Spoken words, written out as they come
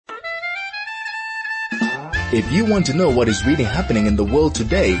If you want to know what is really happening in the world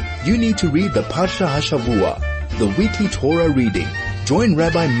today, you need to read the Parsha HaShavua, the weekly Torah reading. Join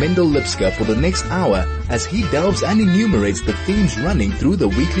Rabbi Mendel Lipska for the next hour as he delves and enumerates the themes running through the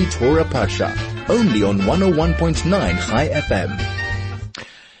weekly Torah Parsha, only on 101.9 Chai FM.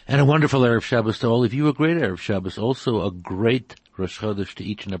 And a wonderful Erev Shabbos to all of you, a great Erev Shabbos, also a great Rosh Chodesh to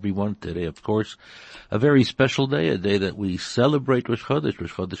each and every one today. Of course, a very special day, a day that we celebrate Rosh Chodesh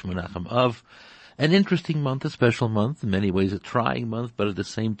Menachem Av. An interesting month, a special month, in many ways a trying month, but at the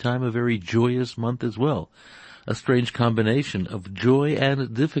same time a very joyous month as well. A strange combination of joy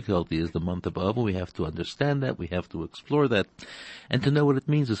and difficulty is the month of Av. We have to understand that, we have to explore that, and to know what it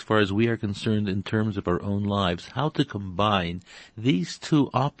means as far as we are concerned in terms of our own lives, how to combine these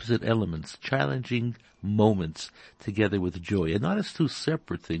two opposite elements, challenging moments, together with joy, and not as two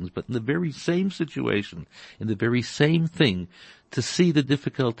separate things, but in the very same situation, in the very same thing, to see the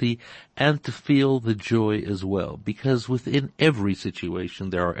difficulty and to feel the joy as well. Because within every situation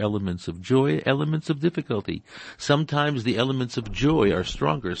there are elements of joy, elements of difficulty. Sometimes the elements of joy are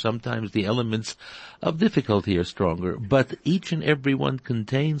stronger, sometimes the elements of difficulty are stronger, but each and every one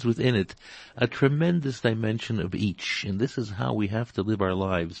contains within it a tremendous dimension of each, and this is how we have to live our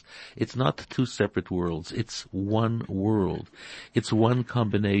lives. It's not two separate worlds, it's one world. It's one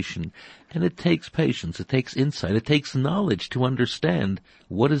combination. And it takes patience, it takes insight, it takes knowledge to understand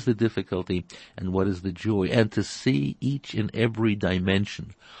what is the difficulty and what is the joy, and to see each and every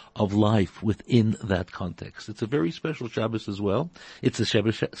dimension of life within that context. It's a very special Shabbos as well. It's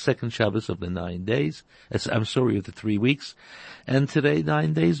the second Shabbos of the 9 days. Of the 3 weeks. And today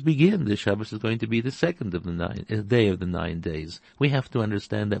 9 days begin. The Shabbos is going to be the second of the day of the 9 days. We have to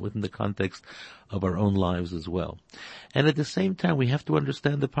understand that within the context of our own lives as well. And at the same time, we have to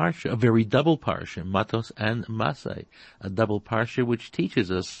understand the Parsha, a very double Parsha, Matos and Masei, a double Parsha which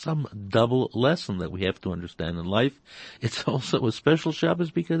teaches us some double lesson that we have to understand in life. It's also a special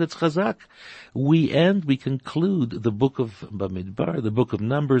Shabbos because it's Chazak. We conclude the book of Bamidbar, the book of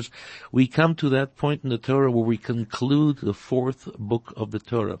Numbers. We come to that point in the Torah where we conclude the fourth book of the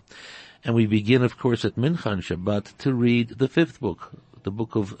Torah. And we begin, of course, at Mincha and Shabbat to read the fifth book, the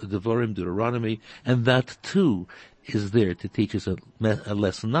book of Devarim, Deuteronomy, and that too is there to teach us a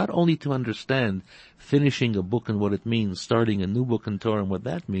lesson, not only to understand finishing a book and what it means, starting a new book in Torah and what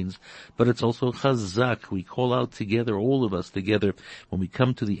that means, but it's also chazak. We call out together, all of us together, when we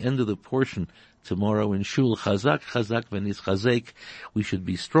come to the end of the portion tomorrow in Shul, chazak, chazak, v'nis chazek. We should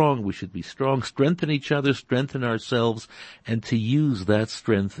be strong, strengthen each other, strengthen ourselves, and to use that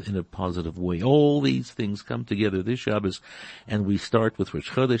strength in a positive way. All these things come together this Shabbos, and we start with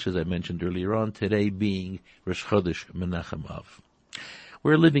Rosh Chodesh, as I mentioned earlier on, today being Rosh Chodesh Menachem Av.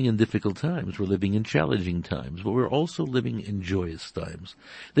 We're living in difficult times, we're living in challenging times, but we're also living in joyous times.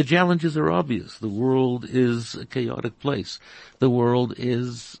 The challenges are obvious. The world is a chaotic place. The world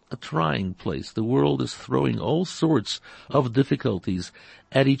is a trying place. The world is throwing all sorts of difficulties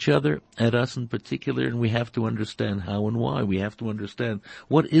at each other, at us in particular, and we have to understand how and why. We have to understand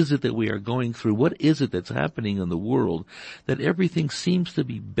what is it that we are going through, what is it that's happening in the world, that everything seems to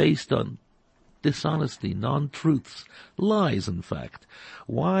be based on dishonesty, non-truths, lies, in fact.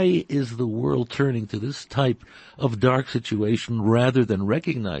 Why is the world turning to this type of dark situation rather than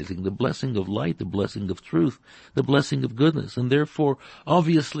recognizing the blessing of light, the blessing of truth, the blessing of goodness? And therefore,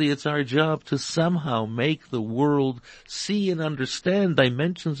 obviously, it's our job to somehow make the world see and understand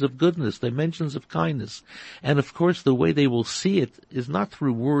dimensions of goodness, dimensions of kindness. And of course, the way they will see it is not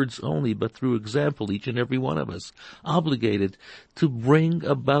through words only, but through example, each and every one of us obligated to bring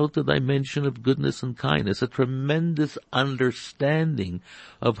about the dimension of goodness and kindness, a tremendous understanding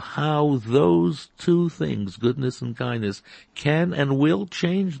of how those two things, goodness and kindness, can and will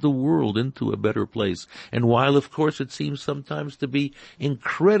change the world into a better place. And while, of course, it seems sometimes to be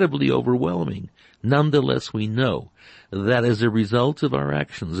incredibly overwhelming, nonetheless we know that as a result of our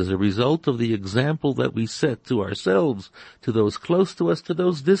actions, as a result of the example that we set to ourselves, to those close to us, to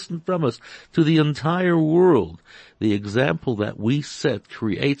those distant from us, to the entire world, the example that we set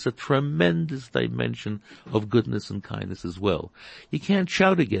creates a tremendous dimension of goodness and kindness as well. You can't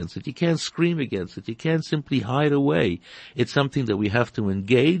shout against it. You can't scream against it. You can't simply hide away. It's something that we have to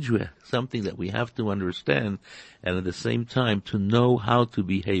engage with, something that we have to understand, and at the same time to know how to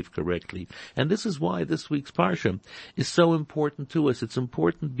behave correctly. And this is why this week's Parsha is so important to us. It's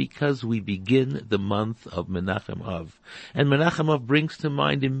important because we begin the month of Menachem Av. And Menachem Av brings to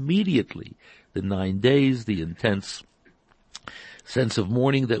mind immediately the 9 days, the intense sense of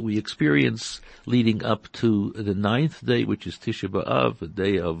mourning that we experience leading up to the 9th day, which is Tisha B'Av, a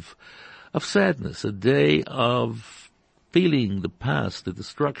day of sadness, a day of feeling the past, the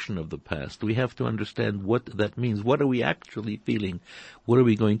destruction of the past. We have to understand what that means. What are we actually feeling? What are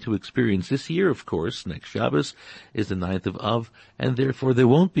we going to experience? This year, of course, next Shabbos is the 9th of Av, and therefore there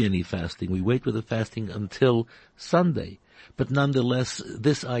won't be any fasting. We wait with the fasting until Sunday. But nonetheless,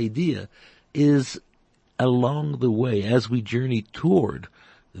 this idea is along the way as we journey toward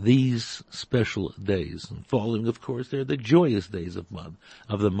these special days. And following, of course, they're the joyous days of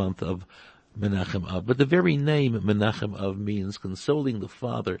the month of Menachem Av. But the very name Menachem Av means consoling the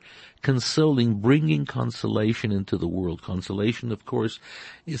Father, consoling, bringing consolation into the world. Consolation, of course,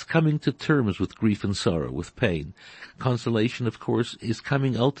 is coming to terms with grief and sorrow, with pain. Consolation, of course, is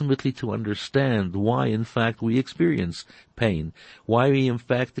coming ultimately to understand why, in fact, we experience pain, why we, in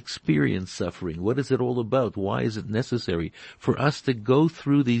fact, experience suffering. What is it all about? Why is it necessary for us to go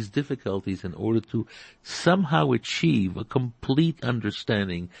through these difficulties in order to somehow achieve a complete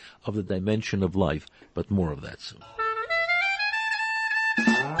understanding of the dimension of life? But more of that soon.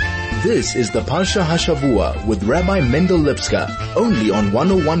 This is the Parsha Hashavua with Rabbi Mendel Lipska, only on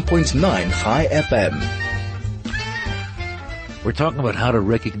 101.9 High FM. We're talking about how to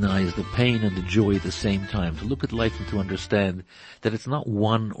recognize the pain and the joy at the same time, to look at life and to understand that it's not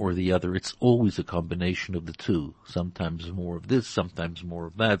one or the other, it's always a combination of the two. Sometimes more of this, sometimes more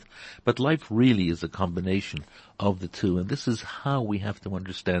of that, but life really is a combination of the two, and this is how we have to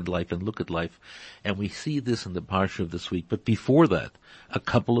understand life and look at life, and we see this in the Parsha of this week. But before that, a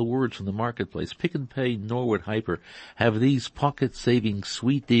couple of words from the marketplace. Pick and Pay Norwood Hyper have these pocket-saving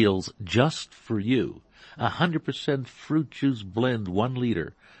sweet deals just for you. 100% fruit juice blend, 1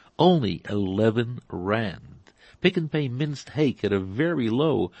 liter, only 11 rand. Pick and Pay minced hake at a very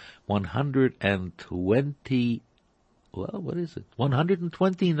low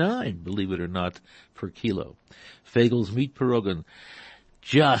 129, believe it or not, per kilo. Fagel's meat pierogan,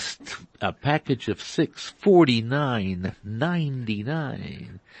 just a package of 6,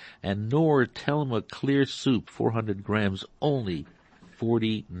 49.99. And Nor Telma clear soup, 400 grams, only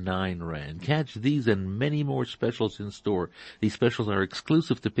 49 rand. Catch these and many more specials in store. These specials are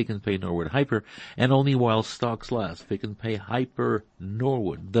exclusive to Pick and Pay Norwood Hyper and only while stocks last. Pick and Pay Hyper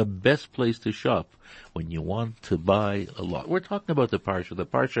Norwood, the best place to shop when you want to buy a lot. We're talking about the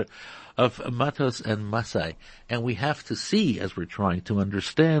Parsha of Matos and Masei, and we have to see, as we're trying to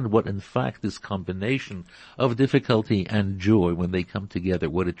understand what in fact this combination of difficulty and joy, when they come together,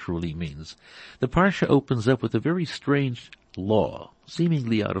 what it truly means. The Parsha opens up with a very strange law,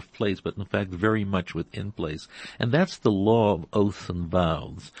 seemingly out of place, but in fact very much within place. And that's the law of oaths and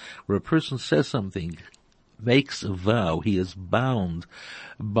vows, where a person says something, makes a vow, he is bound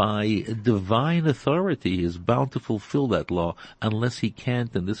by divine authority, he is bound to fulfill that law, unless he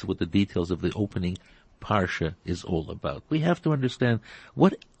can't, and this is what the details of the opening Parsha is all about. We have to understand,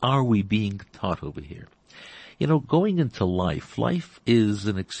 what are we being taught over here? You know, going into life is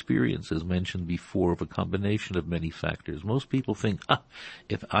an experience, as mentioned before, of a combination of many factors. Most people think,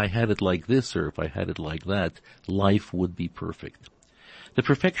 if I had it like this or if I had it like that, life would be perfect. The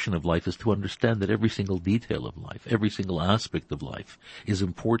perfection of life is to understand that every single detail of life, every single aspect of life is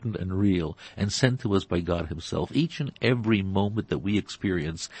important and real and sent to us by God Himself. Each and every moment that we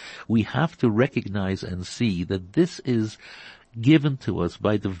experience, we have to recognize and see that this is given to us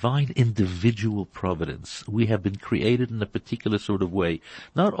by divine individual providence. We have been created in a particular sort of way,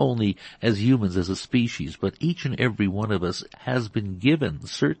 not only as humans, as a species, but each and every one of us has been given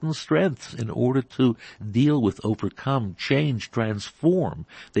certain strengths in order to deal with, overcome, change, transform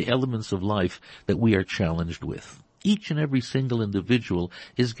the elements of life that we are challenged with. Each and every single individual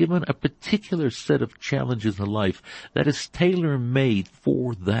is given a particular set of challenges in life that is tailor-made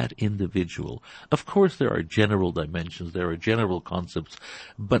for that individual. Of course, there are general dimensions, there are general concepts,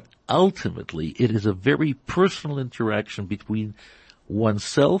 but ultimately it is a very personal interaction between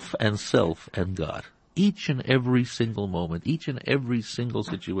oneself and self and God. Each and every single moment, each and every single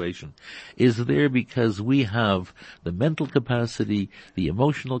situation is there because we have the mental capacity, the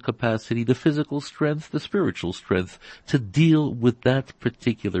emotional capacity, the physical strength, the spiritual strength to deal with that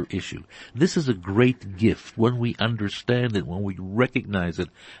particular issue. This is a great gift. When we understand it, when we recognize it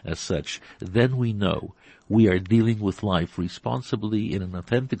as such, then we know we are dealing with life responsibly in an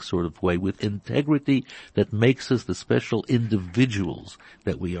authentic sort of way with integrity that makes us the special individuals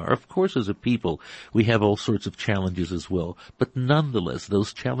that we are. Of course, as a people, we have all sorts of challenges as well, but nonetheless,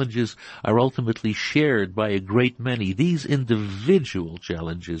 those challenges are ultimately shared by a great many. These individual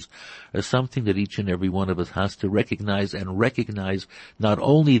challenges are something that each and every one of us has to recognize, and recognize not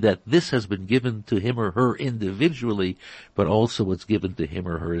only that this has been given to him or her individually, but also what's given to him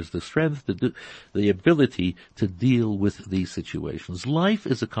or her is the strength, the ability ability to deal with these situations. Life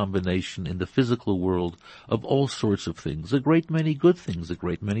is a combination in the physical world of all sorts of things. A great many good things, a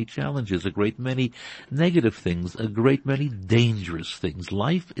great many challenges, a great many negative things, a great many dangerous things.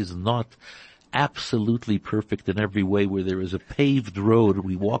 Life is not absolutely perfect in every way, where there is a paved road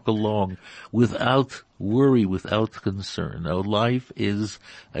we walk along without worry, without concern. Our life is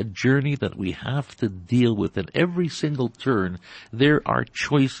a journey that we have to deal with. At every single turn, there are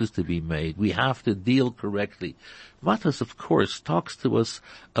choices to be made. We have to deal correctly. Matas, of course, talks to us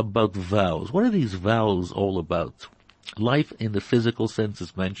about vows. What are these vows all about? Life in the physical sense,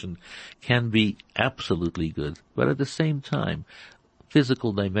 as mentioned, can be absolutely good, but at the same time,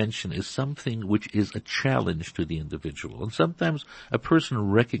 physical dimension is something which is a challenge to the individual. And sometimes a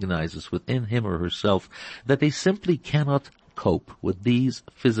person recognizes within him or herself that they simply cannot cope with these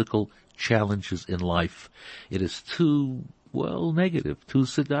physical challenges in life. It is too negative, too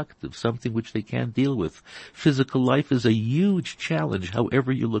seductive, something which they can't deal with. Physical life is a huge challenge,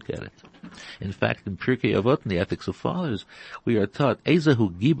 however you look at it. In fact, in Pirkei Avot, in the Ethics of Fathers, we are taught,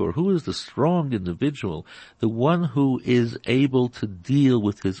 Ezahu Gibor, who is the strong individual, the one who is able to deal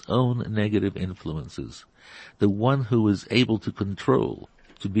with his own negative influences, the one who is able to control,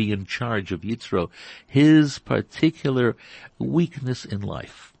 to be in charge of Yitzro, his particular weakness in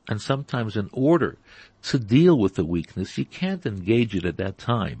life. And sometimes in order to deal with the weakness, you can't engage it at that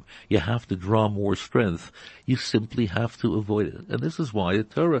time. You have to draw more strength. You simply have to avoid it. And this is why the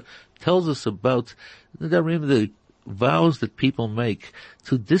Torah tells us about the vows that people make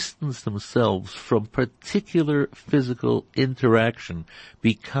to distance themselves from particular physical interaction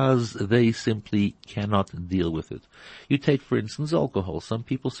because they simply cannot deal with it. You take, for instance, alcohol. Some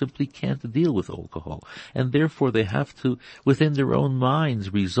people simply can't deal with alcohol, and therefore they have to, within their own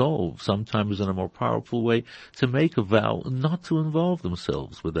minds, resolve, sometimes in a more powerful way, to make a vow not to involve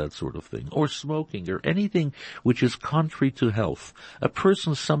themselves with that sort of thing, or smoking, or anything which is contrary to health. A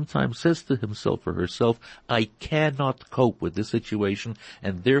person sometimes says to himself or herself, I cannot cope with this situation,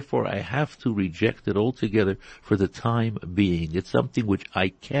 and therefore I have to reject it altogether for the time being. It's something which I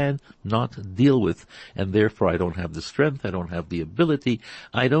cannot deal with, and therefore I don't have the strength, I don't have the ability,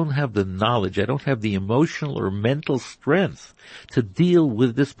 I don't have the knowledge, I don't have the emotional or mental strength to deal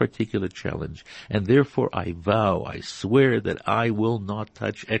with this particular challenge. And therefore I vow, I swear that I will not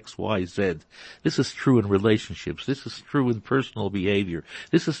touch X, Y, Z. This is true in relationships. This is true in personal behavior.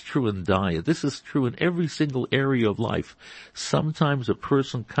 This is true in diet. This is true in every single area of life. Sometimes a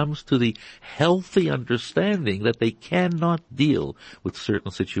person comes to the healthy understanding that they cannot deal with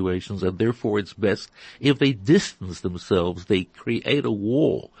certain situations, and therefore it's best if they distance themselves, they create a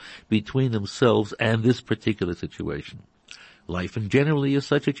wall between themselves and this particular situation. Life in generally is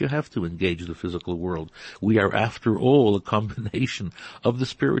such that you have to engage the physical world. We are, after all, a combination of the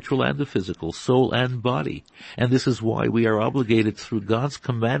spiritual and the physical, soul and body. And this is why we are obligated through God's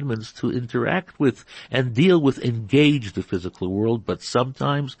commandments to interact with and deal with, engage the physical world. But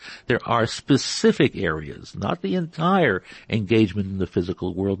sometimes there are specific areas, not the entire engagement in the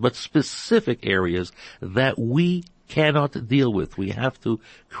physical world, but specific areas that we cannot deal with. We have to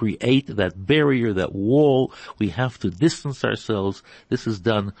create that barrier, that wall. We have to distance ourselves. This is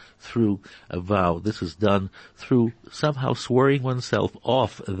done through a vow. This is done through somehow swearing oneself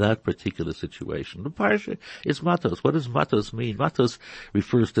off that particular situation. The parsha is Matos. What does Matos mean? Matos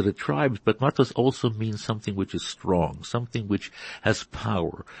refers to the tribes, but Matos also means something which is strong, something which has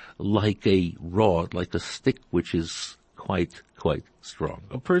power, like a rod, like a stick which is quite strong.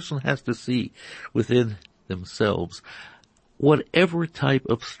 A person has to see within themselves whatever type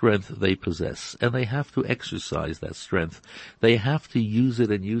of strength they possess, and they have to exercise that strength. They have to use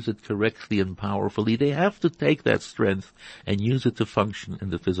it and use it correctly and powerfully. They have to take that strength and use it to function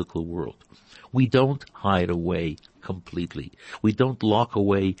in the physical world. We don't hide away completely. We don't lock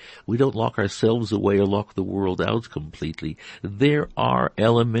ourselves away or lock the world out completely. There are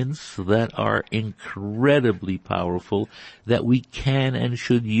elements that are incredibly powerful that we can and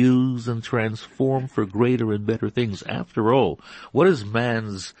should use and transform for greater and better things. After all, what is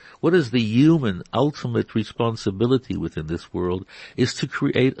the human ultimate responsibility within this world is to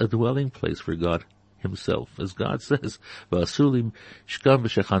create a dwelling place for God Himself. As God says,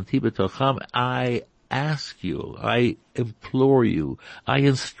 I ask you, I implore you, I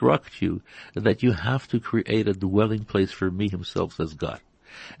instruct you that you have to create a dwelling place for me Himself, says God.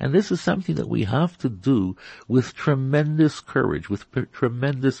 And this is something that we have to do with tremendous courage, with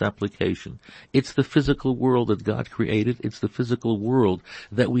tremendous application. It's the physical world that God created. It's the physical world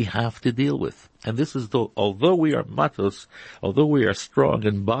that we have to deal with. And this is, although we are matos, although we are strong,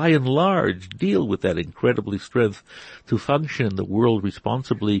 and by and large deal with that incredibly strength to function in the world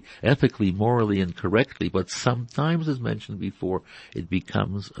responsibly, ethically, morally, and correctly, but sometimes, as mentioned before, it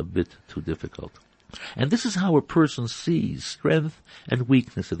becomes a bit too difficult. And this is how a person sees strength and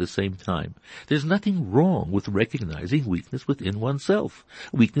weakness at the same time. There's nothing wrong with recognizing weakness within oneself.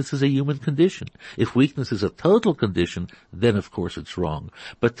 Weakness is a human condition. If weakness is a total condition, then of course it's wrong.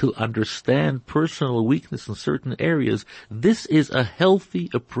 But to understand personal weakness in certain areas, this is a healthy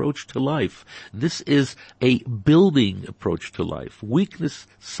approach to life. This is a building approach to life. Weakness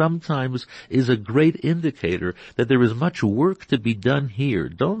sometimes is a great indicator that there is much work to be done here.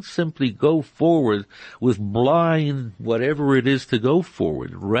 Don't simply go forward with blind whatever it is to go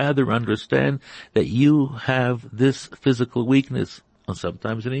forward. Rather understand that you have this physical weakness, or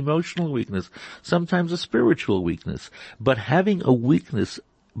sometimes an emotional weakness, sometimes a spiritual weakness. But having a weakness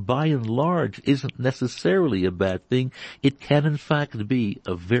by and large isn't necessarily a bad thing. It can in fact be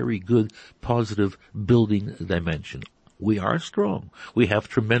a very good positive building dimension. We are strong. We have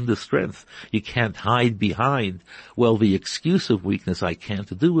tremendous strength. You can't hide behind, well, the excuse of weakness. I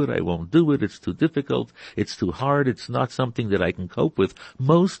can't do it. I won't do it. It's too difficult. It's too hard. It's not something that I can cope with.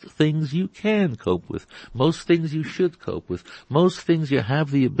 Most things you can cope with. Most things you should cope with. Most things you have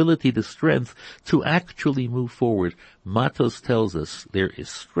the ability, the strength to actually move forward. Matos tells us there is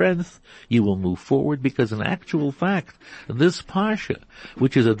strength. You will move forward because in actual fact, this parsha,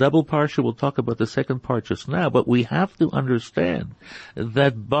 which is a double parsha, we'll talk about the second part just now, but we have to understand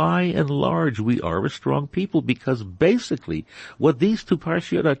that by and large we are a strong people, because basically what these two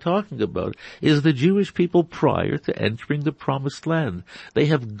parshiot are talking about is the Jewish people prior to entering the promised land. They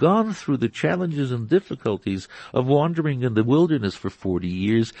have gone through the challenges and difficulties of wandering in the wilderness for 40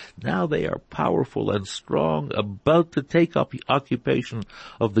 years. Now they are powerful and strong, about to take up occupation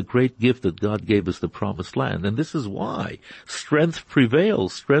of the great gift that God gave us, the promised land. And this is why strength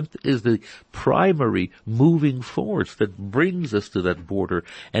prevails. Strength is the primary moving force that brings us to that border,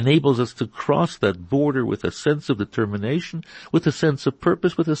 enables us to cross that border with a sense of determination, with a sense of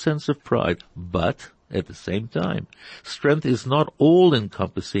purpose, with a sense of pride. But at the same time, strength is not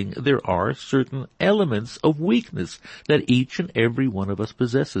all-encompassing. There are certain elements of weakness that each and every one of us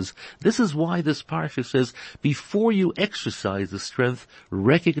possesses. This is why this parsha says, before you exercise the strength,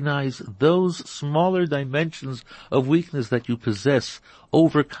 recognize those smaller dimensions of weakness that you possess,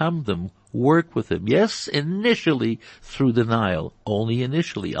 overcome them, work with them. Yes, initially through denial. Only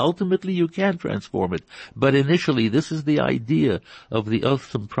initially. Ultimately you can transform it. But initially, this is the idea of the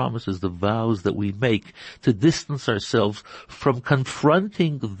oaths and promises, the vows that we make, to distance ourselves from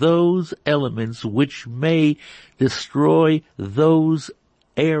confronting those elements which may destroy those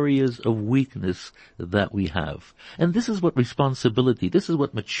areas of weakness that we have. And this is what responsibility, this is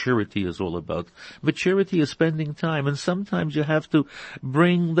what maturity is all about. Maturity is spending time, and sometimes you have to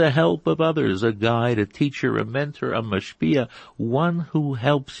bring the help of others, a guide, a teacher, a mentor, a mashpia, one who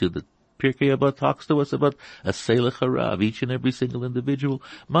helps you. The Pirkei Avot talks to us about a selech harav. Each and every single individual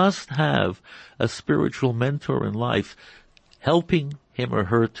must have a spiritual mentor in life, helping him or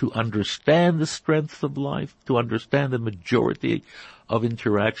her to understand the strength of life, to understand the majority of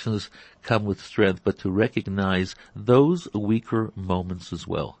interactions come with strength, but to recognize those weaker moments as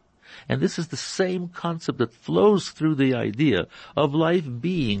well. And this is the same concept that flows through the idea of life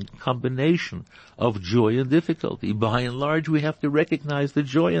being a combination of joy and difficulty. By and large, we have to recognize the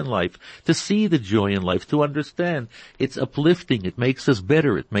joy in life, to see the joy in life, to understand it's uplifting, it makes us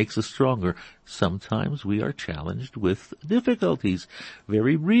better, it makes us stronger. Sometimes we are challenged with difficulties,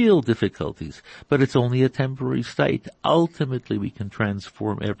 very real difficulties, but it's only a temporary state. Ultimately, we can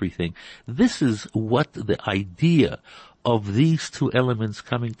transform everything. This is what the idea of these two elements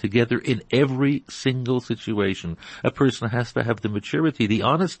coming together in every single situation. A person has to have the maturity, the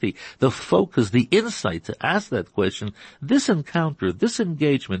honesty, the focus, the insight to ask that question. This encounter, this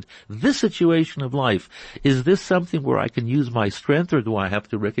engagement, this situation of life, is this something where I can use my strength, or do I have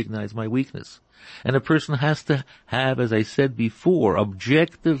to recognize my weakness? And a person has to have, as I said before,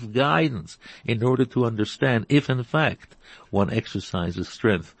 objective guidance in order to understand if in fact one exercises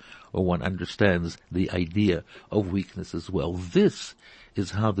strength or one understands the idea of weakness as well. This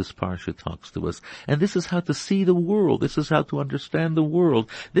is how this parsha talks to us. And this is how to see the world. This is how to understand the world.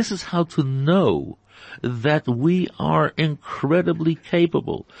 This is how to know that we are incredibly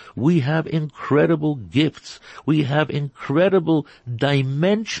capable. We have incredible gifts. We have incredible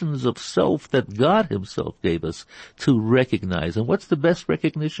dimensions of self that God himself gave us to recognize. And what's the best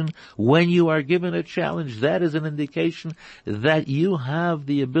recognition? When you are given a challenge, that is an indication that you have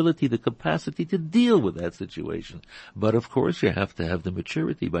the ability, the capacity to deal with that situation. But of course, you have to have the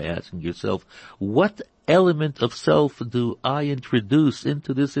maturity by asking yourself, what element of self do I introduce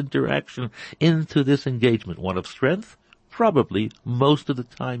into this interaction, into this engagement? One of strength? Probably. Most of the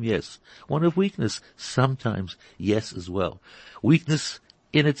time, yes. One of weakness? Sometimes, yes as well. Weakness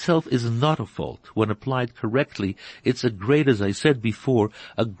in itself is not a fault. When applied correctly, it's a great, as I said before,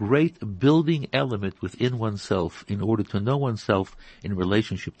 a great building element within oneself in order to know oneself in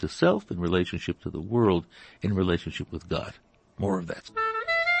relationship to self, in relationship to the world, in relationship with God. More of that.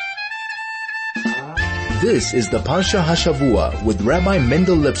 This is the Parsha Hashavua with Rabbi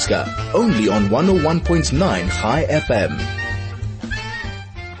Mendel Lipska, only on 101.9 Chai FM.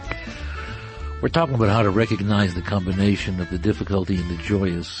 We're talking about how to recognize the combination of the difficulty and the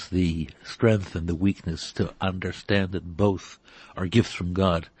joyous, the strength and the weakness, to understand that both are gifts from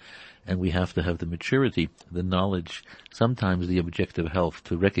God. And we have to have the maturity, the knowledge, sometimes the objective health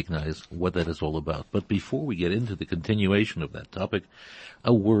to recognize what that is all about. But before we get into the continuation of that topic,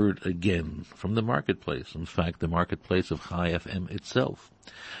 a word again from the marketplace. In fact, the marketplace of Chai FM itself.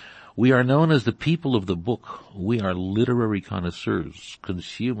 We are known as the people of the book. We are literary connoisseurs,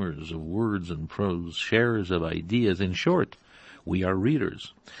 consumers of words and prose, sharers of ideas. In short, we are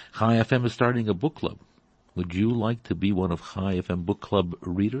readers. Chai FM is starting a book club. Would you like to be one of Chai FM book club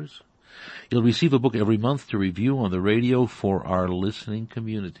readers? You'll receive a book every month to review on the radio for our listening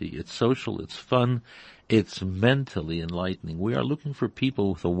community. It's social, it's fun, it's mentally enlightening. We are looking for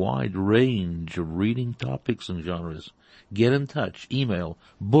people with a wide range of reading topics and genres. Get in touch. Email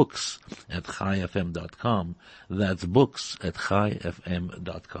books@chaifm.com. That's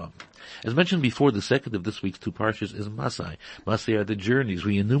books@chaifm.com. As mentioned before, the second of this week's two parshas is Masei. Masei are the journeys.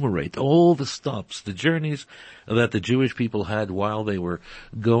 We enumerate all the stops, the journeys that the Jewish people had while they were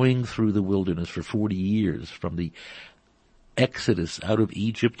going through the wilderness for 40 years, from the Exodus out of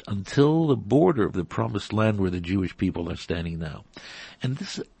Egypt until the border of the promised land where the Jewish people are standing now. And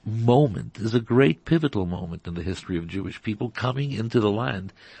this moment is a great pivotal moment in the history of Jewish people coming into the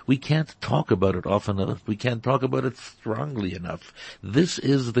land. We can't talk about it often enough. We can't talk about it strongly enough. This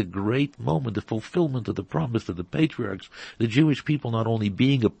is the great moment, the fulfillment of the promise of the patriarchs, the Jewish people not only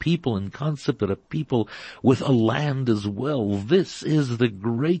being a people in concept, but a people with a land as well. This is the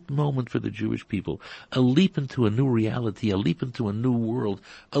great moment for the Jewish people. A leap into a new reality, a leap into a new world,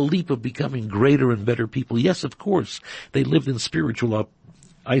 a leap of becoming greater and better people. Yes, of course, they lived in spiritual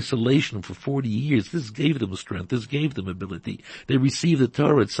isolation for 40 years. This gave them strength. This gave them ability. They received the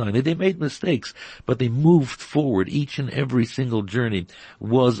Torah at Sinai. They made mistakes, but they moved forward. Each and every single journey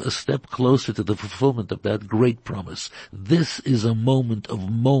was a step closer to the fulfillment of that great promise. This is a moment of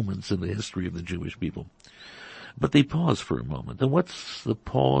moments in the history of the Jewish people. But they pause for a moment. And what's the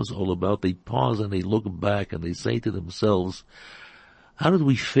pause all about? They pause and they look back and they say to themselves, how did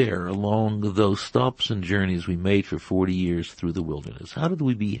we fare along those stops and journeys we made for 40 years through the wilderness? How did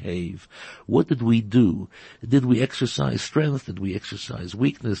we behave? What did we do? Did we exercise strength? Did we exercise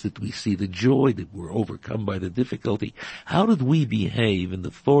weakness? Did we see the joy? Did we were overcome by the difficulty? How did we behave in the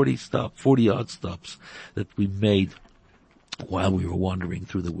 40-odd stops that we made while we were wandering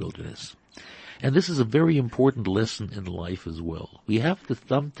through the wilderness? And this is a very important lesson in life as well. We have to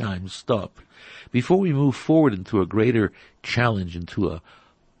sometimes stop before we move forward into a greater challenge, into a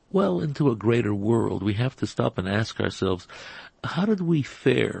greater world. We have to stop and ask ourselves, how did we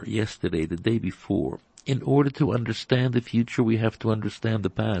fare yesterday, the day before? In order to understand the future, we have to understand the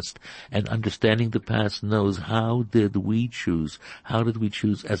past. And understanding the past knows, how did we choose? How did we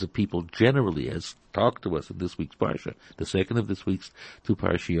choose as a people generally, as talked to us in this week's Parsha, the second of this week's two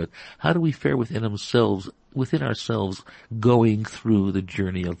Parshiyot? How do we fare within ourselves going through the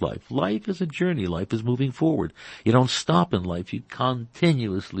journey of life? Life is a journey. Life is moving forward. You don't stop in life. You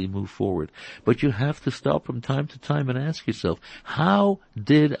continuously move forward. But you have to stop from time to time and ask yourself, how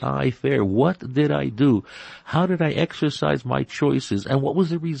did I fare? What did I do? How did I exercise my choices? And what was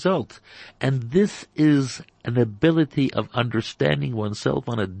the result? And this is an ability of understanding oneself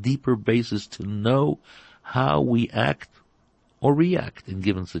on a deeper basis to know how we act or react in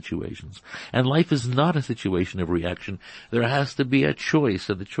given situations. And life is not a situation of reaction. There has to be a choice,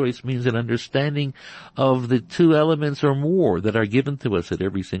 and the choice means an understanding of the two elements or more that are given to us at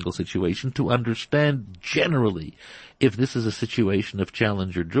every single situation to understand generally if this is a situation of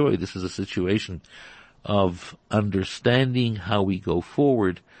challenge or joy. This is a situation of understanding how we go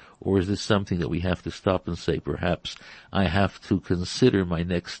forward, Or is this something that we have to stop and say, perhaps I have to consider my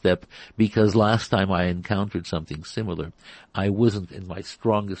next step because last time I encountered something similar, I wasn't in my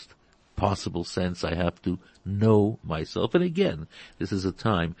strongest possible sense. I have to know myself. And again, this is a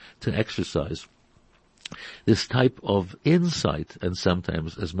time to exercise this type of insight, and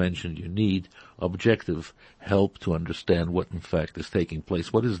sometimes, as mentioned, you need objective help to understand what in fact is taking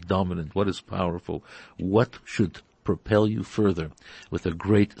place, what is dominant, what is powerful, what should propel you further with a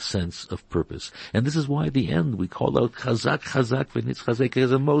great sense of purpose. And this is why at the end we call out chazak, chazak, v'nitz chazek,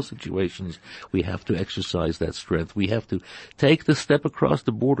 because in most situations we have to exercise that strength. We have to take the step across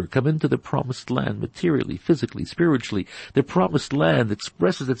the border, come into the promised land materially, physically, spiritually. The promised land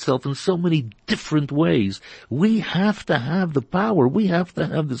expresses itself in so many different ways. We have to have the power. We have to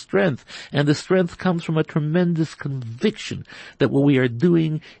have the strength. And the strength comes from a tremendous conviction that what we are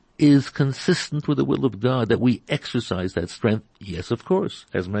doing is consistent with the will of God, that we exercise that strength. Yes, of course,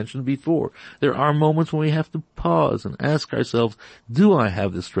 as mentioned before, there are moments when we have to pause and ask ourselves, do I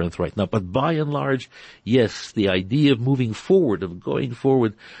have the strength right now? But by and large, yes, the idea of moving forward, of going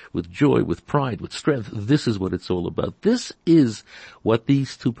forward with joy, with pride, with strength, this is what it's all about. This is what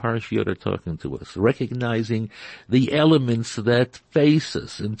these two parashiyot are talking to us, recognizing the elements that face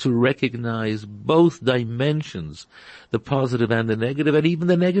us, and to recognize both dimensions, the positive and the negative, and even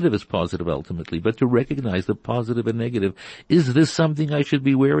the negative is positive ultimately, but to recognize the positive and negative. Is this something I should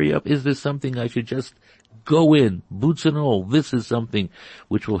be wary of? Is this something I should just go in, boots and all? This is something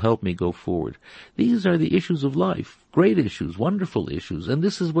which will help me go forward. These are the issues of life, great issues, wonderful issues, and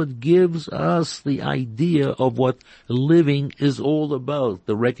this is what gives us the idea of what living is all about,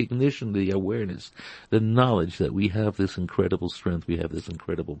 the recognition, the awareness, the knowledge that we have this incredible strength, we have this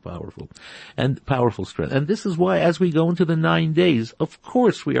incredible powerful strength. And this is why as we go into the 9 days, of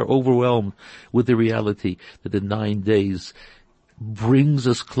course we are overwhelmed with the reality that the 9 days brings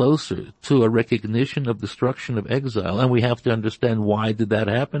us closer to a recognition of destruction, of exile, and we have to understand why did that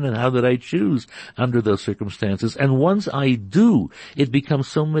happen and how did I choose under those circumstances. And once I do, it becomes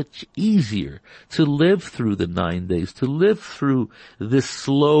so much easier to live through the 9 days, to live through this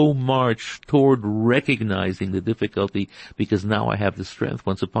slow march toward recognizing the difficulty, because now I have the strength.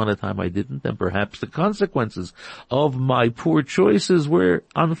 Once upon a time I didn't, and perhaps the consequences of my poor choices were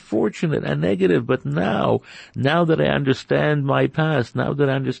unfortunate and negative, but now that I understand my past, now that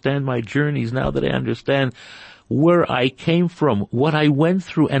I understand my journeys, now that I understand where I came from, what I went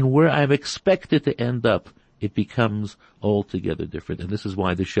through, and where I'm expected to end up, it becomes altogether different. And this is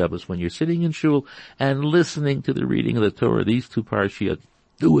why the Shabbos, when you're sitting in shul and listening to the reading of the Torah, these two parashiyot,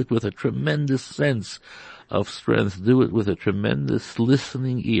 do it with a tremendous sense of strength. Do it with a tremendous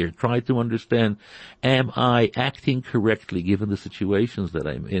listening ear. Try to understand, am I acting correctly given the situations that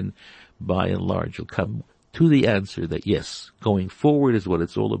I'm in? By and large, you'll come to the answer that yes, going forward is what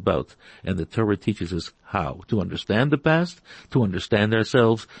it's all about. And the Torah teaches us how to understand the past, to understand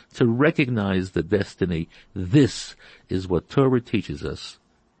ourselves, to recognize the destiny. This is what Torah teaches us.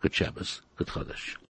 Good Shabbos, good Chodesh.